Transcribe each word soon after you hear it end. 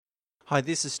Hi,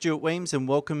 this is Stuart Weems and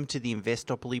welcome to the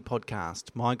Investopoly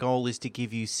podcast. My goal is to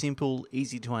give you simple,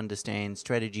 easy to understand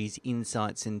strategies,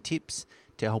 insights and tips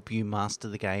to help you master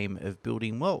the game of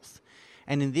building wealth.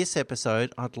 And in this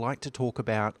episode, I'd like to talk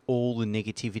about all the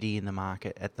negativity in the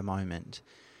market at the moment.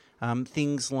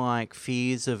 Things like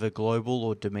fears of a global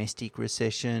or domestic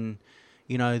recession,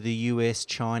 the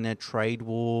US-China trade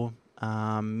war,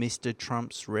 Mr.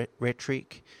 Trump's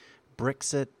rhetoric,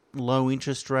 Brexit, low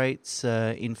interest rates,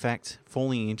 in fact,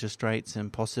 falling interest rates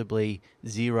and possibly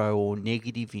zero or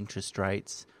negative interest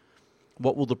rates.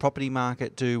 What will the property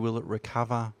market do? Will it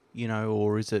recover,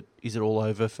 or is it all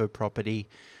over for property?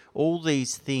 All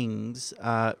these things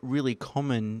are really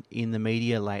common in the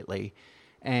media lately.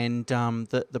 And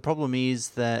the problem is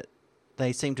that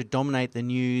they seem to dominate the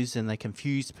news and they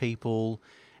confuse people.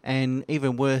 And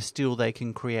even worse still, they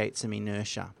can create some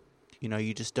inertia.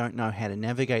 You just don't know how to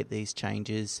navigate these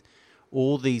changes,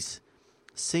 all these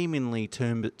seemingly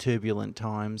turbulent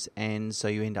times, and so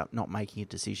you end up not making a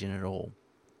decision at all.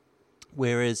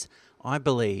 Whereas I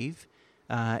believe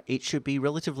it should be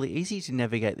relatively easy to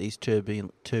navigate these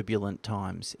turbulent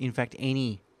times. In fact,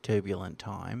 any turbulent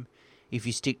time, if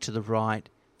you stick to the right,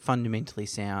 fundamentally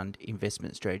sound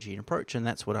investment strategy and approach, and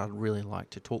that's what I'd really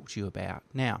like to talk to you about.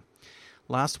 Now,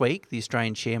 last week, the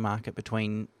Australian share market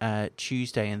between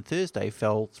Tuesday and Thursday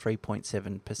fell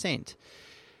 3.7%.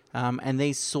 And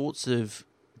these sorts of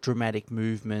dramatic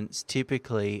movements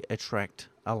typically attract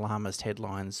alarmist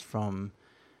headlines from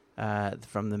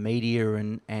the media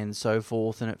and so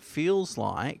forth. And it feels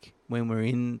like when we're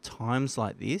in times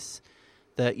like this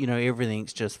that,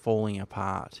 everything's just falling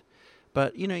apart.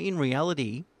 But, in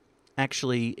reality,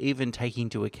 actually, even taking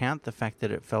into account the fact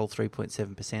that it fell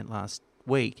 3.7% last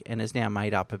week and has now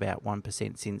made up about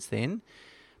 1% since then.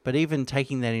 But even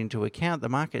taking that into account, the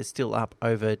market is still up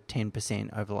over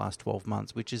 10% over the last 12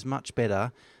 months, which is much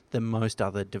better than most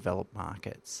other developed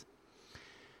markets.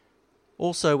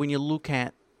 Also, when you look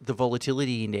at the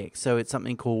volatility index, so it's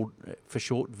something called, for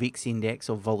short, VIX index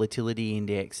or volatility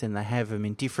index, and they have them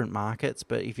in different markets.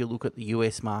 But if you look at the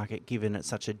US market, given it's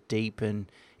such a deep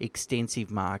and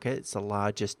extensive market, it's the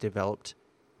largest developed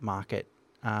market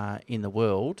in the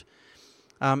world.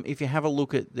 If you have a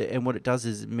look at and what it does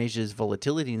is it measures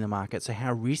volatility in the market. So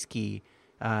how risky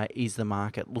is the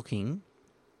market looking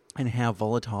and how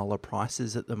volatile are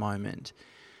prices at the moment?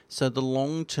 So the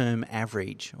long-term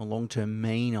average, or long-term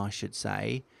mean, I should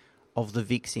say, of the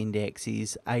VIX index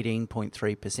is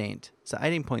 18.3%. So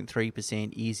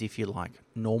 18.3% is, if you like,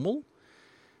 normal.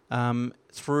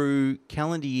 Through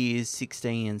calendar years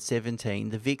 16 and 17,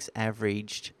 the VIX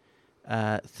averaged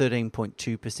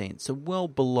 13.2%, so well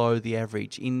below the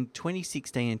average. In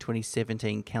 2016 and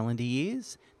 2017 calendar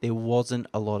years, there wasn't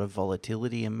a lot of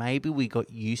volatility, and maybe we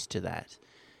got used to that,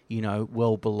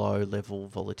 well below level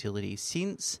volatility.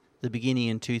 Since the beginning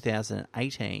in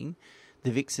 2018,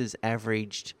 the VIX has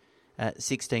averaged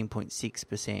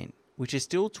 16.6%, which is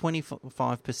still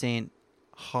 25%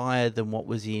 higher than what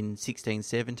was in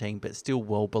 16-17, but still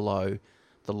well below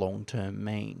the long-term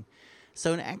mean.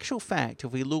 So in actual fact,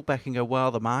 if we look back and go,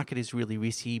 well, the market is really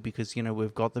risky because,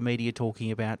 we've got the media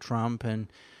talking about Trump and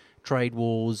trade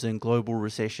wars and global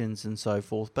recessions and so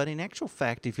forth. But in actual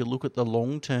fact, if you look at the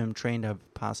long-term trend over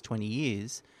the past 20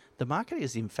 years, the market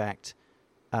is in fact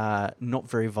not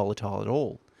very volatile at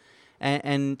all.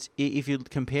 And if you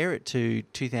compare it to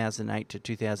 2008 to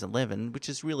 2011, which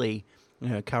is really,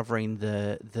 covering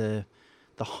the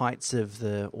heights of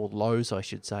or lows, I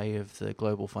should say, of the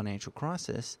global financial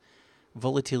crisis,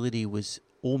 volatility was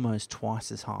almost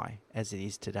twice as high as it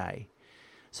is today.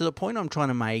 So the point I'm trying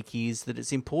to make is that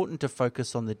it's important to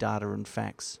focus on the data and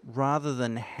facts rather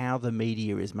than how the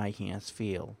media is making us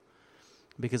feel.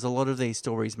 Because a lot of these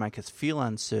stories make us feel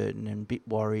uncertain and a bit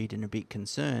worried and a bit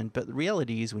concerned. But the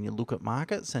reality is when you look at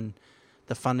markets and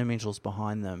the fundamentals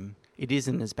behind them, it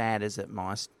isn't as bad as it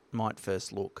might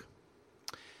first look.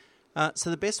 So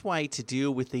the best way to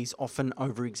deal with these often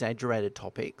over-exaggerated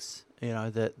topics,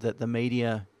 that the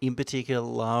media in particular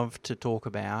love to talk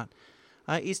about,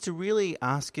 is to really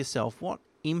ask yourself, what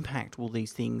impact will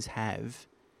these things have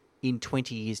in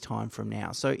 20 years' time from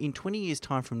now? So in 20 years'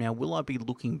 time from now, will I be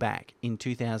looking back in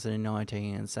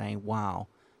 2019 and saying, wow,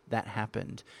 that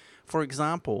happened? For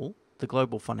example, the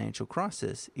global financial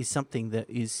crisis is something that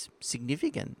is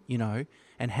significant,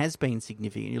 and has been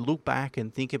significant. You look back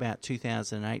and think about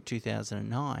 2008,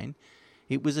 2009,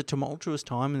 it was a tumultuous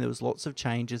time and there was lots of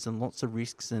changes and lots of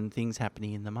risks and things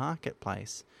happening in the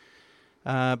marketplace.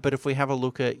 But if we have a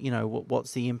look at,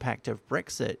 what's the impact of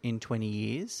Brexit in 20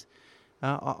 years,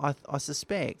 I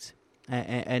suspect,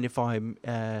 and if I'm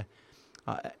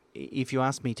if you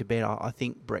ask me to bet, I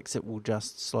think Brexit will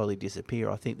just slowly disappear.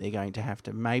 I think they're going to have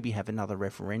to maybe have another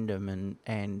referendum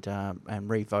and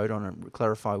re-vote on it and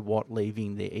clarify what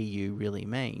leaving the EU really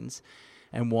means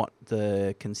and what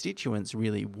the constituents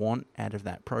really want out of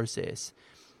that process.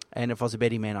 And if I was a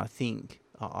betting man, I think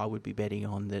I would be betting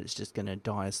on that it's just going to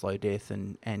die a slow death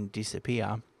and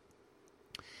disappear.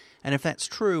 And if that's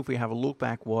true, if we have a look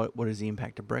back, what is the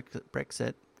impact of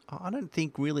Brexit? I don't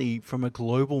think really from a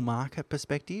global market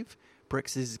perspective,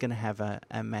 Brexit is going to have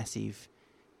a massive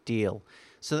deal.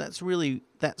 So that's really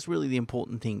the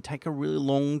important thing. Take a really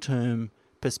long-term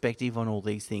perspective on all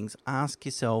these things. Ask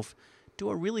yourself, do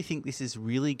I really think this is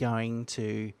really going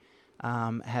to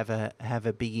have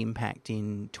a big impact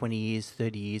in 20 years,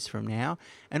 30 years from now?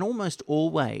 And almost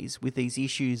always with these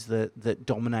issues that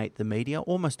dominate the media,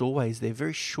 almost always they're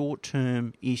very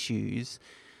short-term issues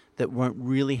that won't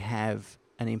really have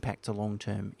an impact to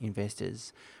long-term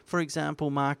investors. For example,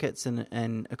 markets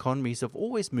and economies have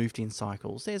always moved in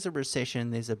cycles. There's a recession,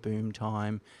 there's a boom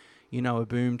time. You know, a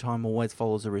boom time always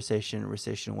follows a recession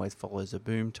always follows a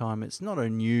boom time. It's not a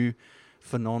new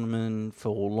phenomenon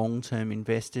for long-term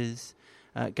investors.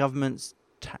 Governments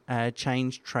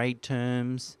change trade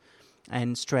terms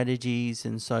and strategies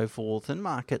and so forth, and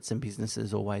markets and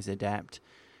businesses always adapt.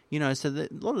 You know, so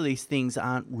that a lot of these things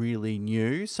aren't really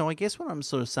new. So I guess what I'm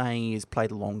sort of saying is play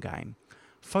the long game.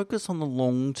 Focus on the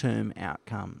long-term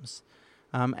outcomes.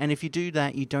 And if you do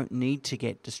that, you don't need to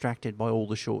get distracted by all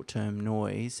the short-term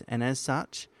noise. And as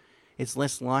such, it's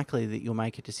less likely that you'll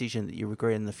make a decision that you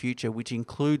regret in the future, which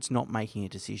includes not making a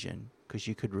decision, because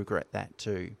you could regret that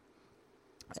too.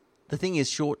 The thing is,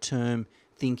 short-term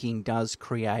thinking does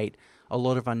create a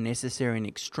lot of unnecessary and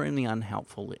extremely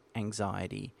unhelpful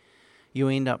anxiety. You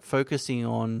end up focusing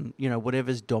on, you know,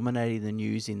 whatever's dominating the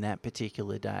news in that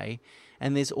particular day,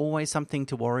 and there's always something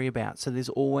to worry about. So there's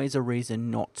always a reason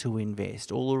not to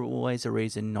invest, always a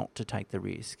reason not to take the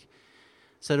risk.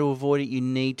 So to avoid it, you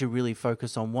need to really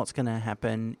focus on what's going to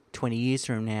happen 20 years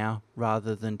from now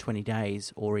rather than 20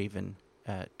 days or even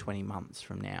 20 months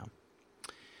from now.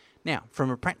 Now, from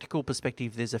a practical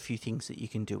perspective, there's a few things that you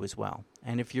can do as well.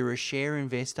 And if you're a share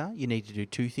investor, you need to do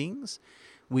two things,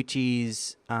 which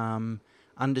is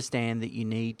understand that you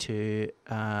need to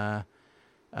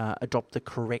adopt the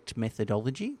correct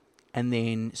methodology and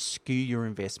then skew your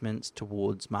investments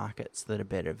towards markets that are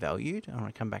better valued. I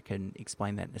want to come back and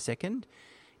explain that in a second.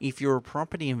 If you're a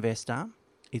property investor,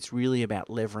 it's really about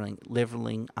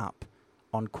leveling up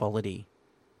on quality.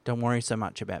 Don't worry so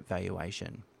much about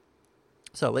valuation.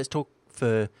 So let's talk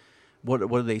for what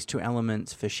are these two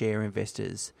elements for share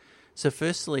investors. So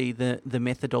firstly, the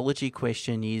methodology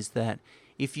question is that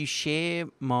if you share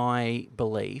my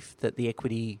belief that the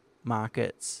equity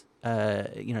markets,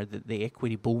 the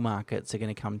equity bull markets are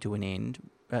going to come to an end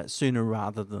sooner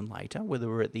rather than later, whether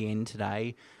we're at the end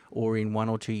today or in 1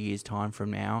 or 2 years' time from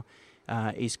now,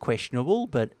 is questionable.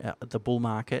 But the bull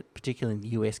market, particularly in the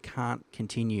US, can't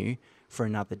continue for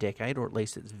another decade, or at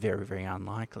least it's very, very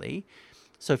unlikely.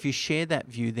 So if you share that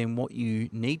view, then what you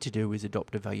need to do is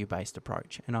adopt a value-based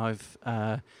approach. And I've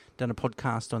done a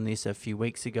podcast on this a few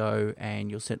weeks ago,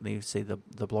 and you'll certainly see the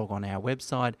blog on our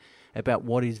website about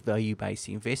what is value-based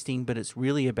investing, but it's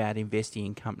really about investing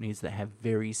in companies that have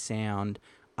very sound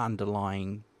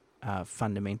underlying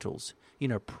fundamentals. You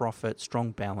know, profit,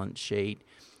 strong balance sheet,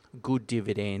 good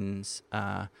dividends,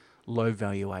 low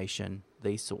valuation,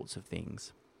 these sorts of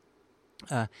things.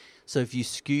 So if you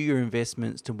skew your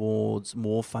investments towards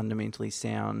more fundamentally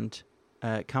sound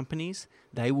companies,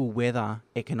 they will weather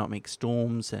economic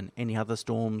storms and any other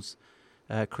storms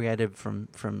created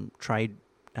from trade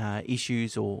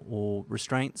issues or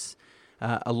restraints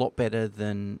a lot better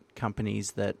than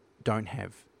companies that don't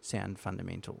have sound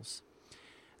fundamentals.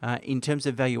 In terms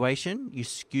of valuation, you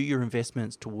skew your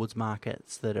investments towards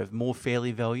markets that are more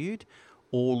fairly valued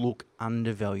or look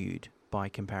undervalued by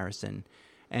comparison.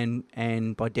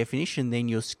 And by definition, then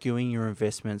you're skewing your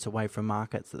investments away from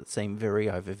markets that seem very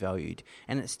overvalued.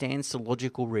 And it stands to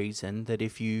logical reason that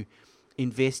if you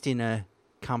invest in a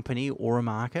company or a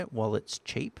market while it's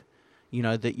cheap, you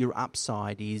know, that your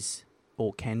upside is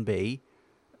or can be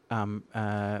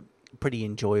pretty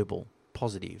enjoyable,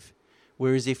 positive.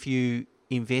 Whereas if you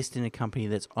invest in a company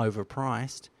that's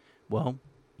overpriced, well,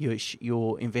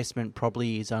 your investment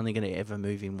probably is only going to ever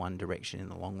move in one direction in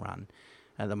the long run.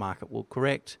 The market will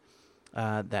correct,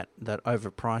 that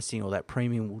overpricing or that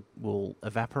premium will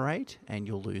evaporate, and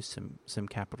you'll lose some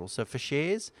capital. So for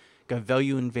shares, go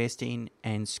value investing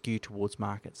and skew towards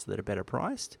markets that are better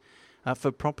priced.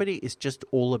 For property, it's just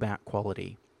all about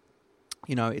quality.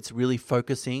 You know, it's really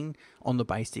focusing on the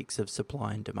basics of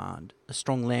supply and demand. A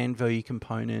strong land value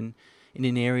component in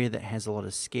an area that has a lot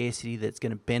of scarcity that's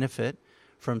going to benefit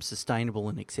from sustainable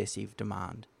and excessive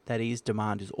demand. That is,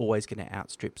 demand is always going to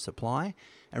outstrip supply.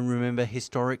 And remember,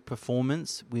 historic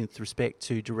performance with respect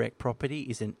to direct property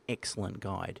is an excellent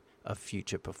guide of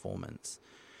future performance.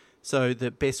 So the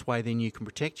best way then you can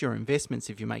protect your investments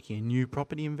if you're making a new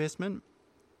property investment,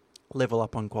 level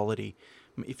up on quality.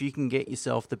 If you can get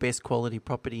yourself the best quality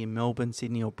property in Melbourne,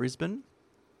 Sydney or Brisbane,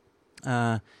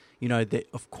 that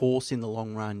of course in the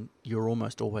long run you're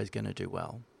almost always going to do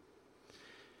well.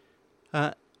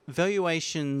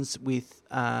 Valuations with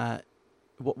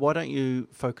why don't you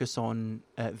focus on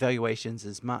valuations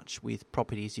as much with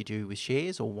property as you do with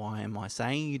shares, or why am I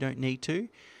saying you don't need to?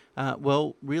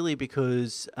 Well, really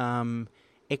because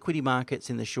equity markets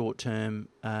in the short term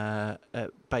are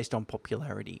based on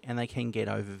popularity, and they can get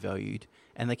overvalued,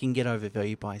 and they can get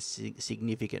overvalued by a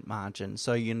significant margin.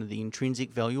 So, the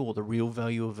intrinsic value or the real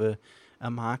value of a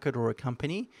market or a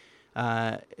company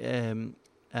can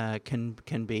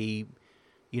be,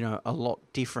 a lot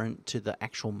different to the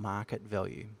actual market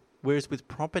value. Whereas with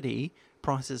property,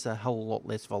 prices are a whole lot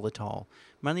less volatile,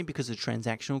 mainly because of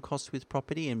transactional costs with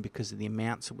property and because of the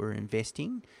amounts that we're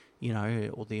investing,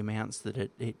 or the amounts that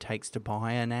it takes to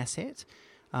buy an asset.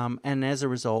 And as a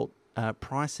result,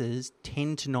 prices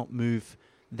tend to not move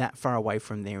that far away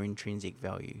from their intrinsic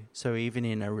value. So even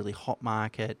in a really hot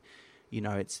market,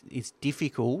 it's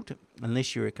difficult,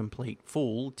 unless you're a complete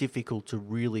fool, difficult to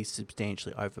really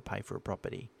substantially overpay for a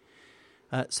property.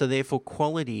 So therefore,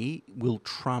 quality will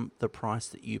trump the price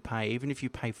that you pay. Even if you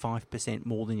pay 5%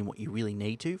 more than what you really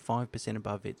need to, 5%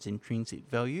 above its intrinsic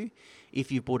value, if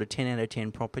you've bought a 10 out of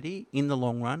 10 property, in the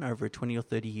long run, over a 20 or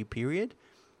 30 year period,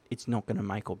 it's not going to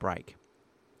make or break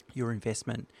your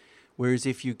investment. Whereas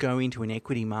if you go into an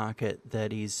equity market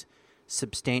that is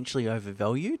substantially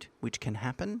overvalued, which can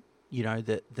happen,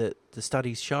 that the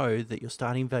studies show that your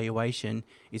starting valuation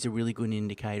is a really good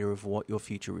indicator of what your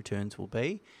future returns will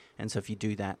be. And so if you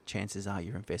do that, chances are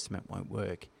your investment won't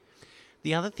work.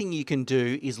 The other thing you can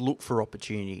do is look for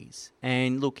opportunities.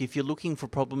 And look, if you're looking for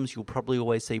problems, you'll probably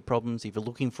always see problems. If you're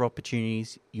looking for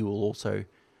opportunities, you will also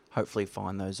hopefully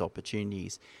find those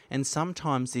opportunities. And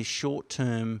sometimes this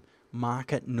short-term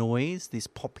market noise, this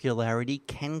popularity,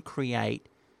 can create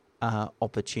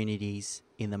opportunities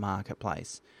in the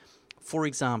marketplace. For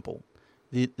example,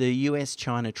 the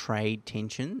US-China trade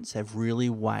tensions have really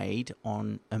weighed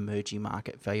on emerging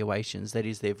market valuations. That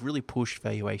is, they've really pushed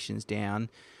valuations down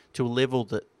to a level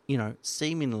that,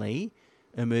 seemingly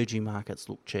emerging markets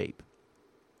look cheap.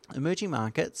 Emerging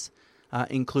markets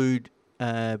include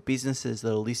businesses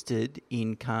that are listed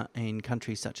in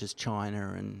countries such as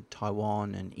China and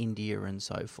Taiwan and India and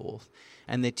so forth.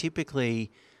 And they're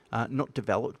typically not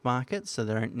developed markets, so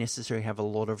they don't necessarily have a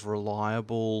lot of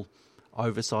reliable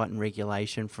oversight and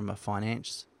regulation from a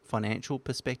financial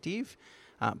perspective,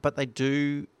 but they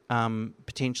do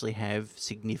potentially have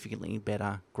significantly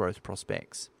better growth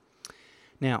prospects.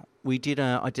 Now, I did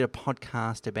a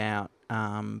podcast about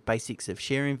basics of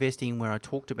share investing, where I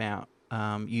talked about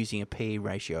using a PE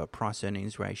ratio, a price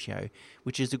earnings ratio,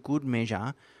 which is a good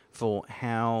measure for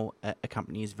how a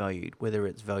company is valued, whether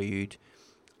it's valued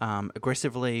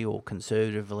aggressively or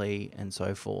conservatively and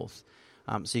so forth.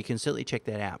 So you can certainly check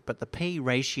that out. But the P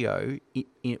ratio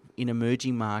in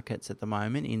emerging markets at the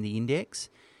moment in the index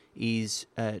is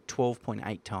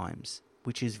 12.8 times,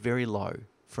 which is very low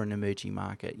for an emerging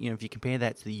market. If you compare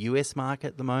that to the US market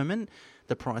at the moment,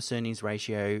 the price earnings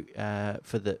ratio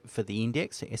for the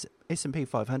index, S&P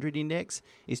 500 index,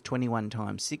 is 21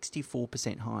 times,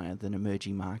 64% higher than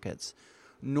emerging markets.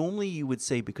 Normally you would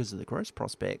see, because of the growth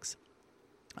prospects,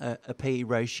 a PE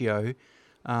ratio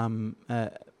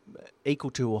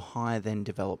equal to or higher than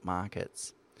developed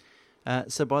markets.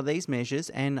 So by these measures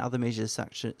and other measures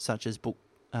such as book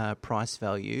price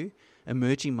value,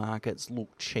 emerging markets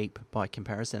look cheap by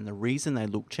comparison. The reason they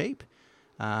look cheap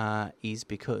is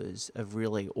because of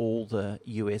really all the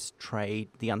US trade,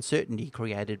 the uncertainty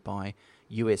created by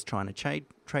US-China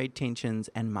trade tensions,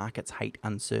 and markets hate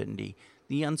uncertainty.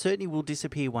 The uncertainty will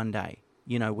disappear one day.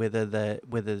 Whether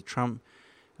the Trump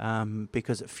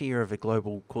because of fear of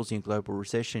causing a global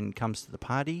recession comes to the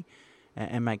party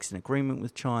and makes an agreement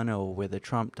with China, or whether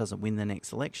Trump doesn't win the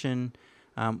next election,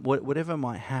 whatever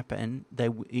might happen,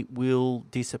 it will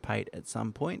dissipate at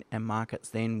some point, and markets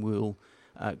then will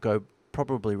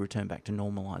probably return back to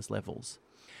normalized levels.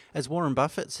 As Warren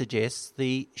Buffett suggests,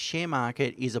 the share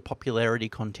market is a popularity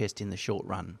contest in the short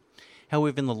run.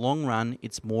 However, in the long run,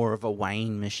 it's more of a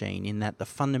weighing machine, in that the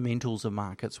fundamentals of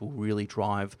markets will really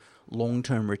drive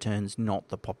long-term returns, not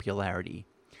the popularity.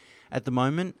 At the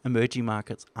moment, emerging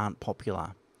markets aren't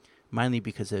popular, mainly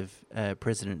because of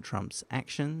President Trump's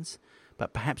actions,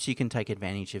 but perhaps you can take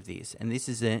advantage of this. And this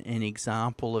is an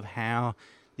example of how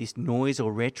this noise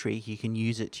or rhetoric, you can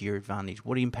use it to your advantage.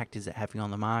 What impact is it having on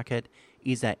the market?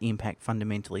 Is that impact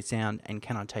fundamentally sound? And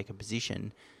can I take a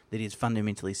position that is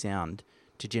fundamentally sound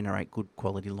to generate good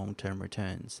quality long-term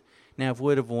returns? Now, a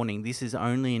word of warning, this is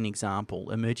only an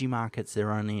example. Emerging markets,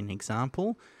 they're only an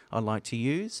example I like to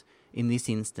use in this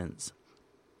instance.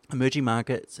 Emerging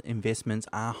markets investments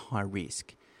are high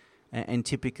risk, and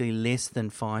typically less than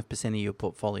 5% of your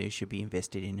portfolio should be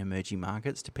invested in emerging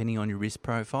markets, depending on your risk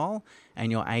profile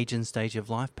and your age and stage of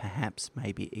life, perhaps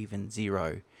maybe even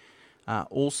zero.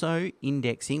 Also,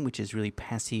 indexing, which is really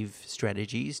passive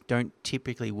strategies, don't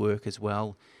typically work as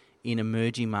well in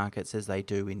emerging markets as they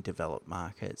do in developed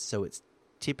markets. So it's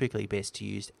typically best to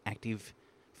use active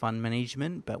fund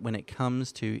management, but when it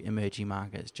comes to emerging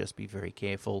markets, just be very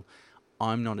careful.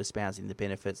 I'm not espousing the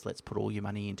benefits. Let's put all your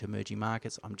money into emerging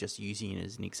markets. I'm just using it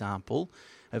as an example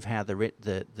of how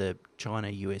the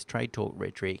China-US trade talk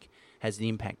rhetoric has an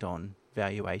impact on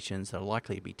valuations that are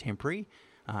likely to be temporary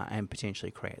and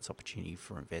potentially creates opportunity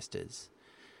for investors.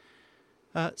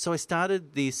 So I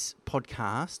started this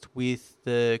podcast with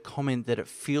the comment that it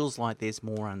feels like there's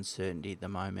more uncertainty at the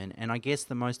moment. And I guess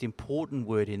the most important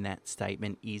word in that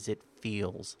statement is it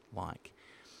feels like.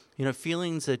 You know,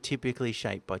 feelings are typically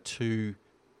shaped by two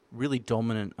really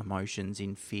dominant emotions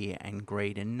in fear and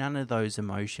greed, and none of those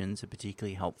emotions are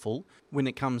particularly helpful when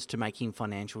it comes to making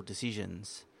financial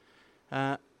decisions.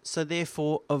 So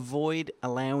therefore, avoid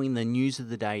allowing the news of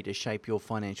the day to shape your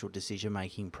financial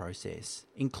decision-making process,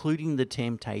 including the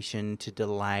temptation to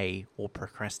delay or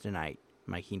procrastinate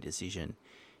making a decision.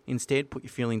 Instead, put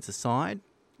your feelings aside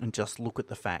and just look at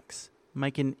the facts.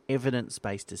 Make an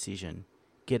evidence-based decision.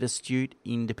 Get astute,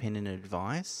 independent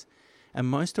advice. And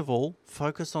most of all,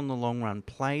 focus on the long run.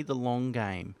 Play the long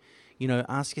game. You know,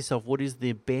 ask yourself, what is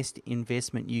the best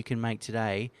investment you can make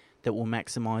today that will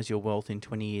maximize your wealth in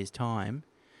 20 years' time?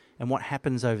 And what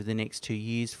happens over the next 2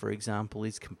 years, for example,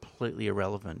 is completely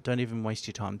irrelevant. Don't even waste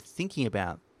your time thinking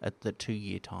about at the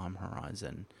 2-year time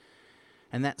horizon.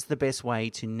 And that's the best way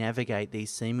to navigate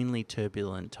these seemingly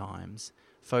turbulent times.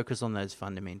 Focus on those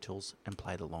fundamentals and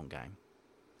play the long game.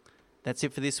 That's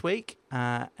it for this week.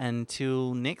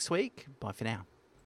 Until next week, bye for now.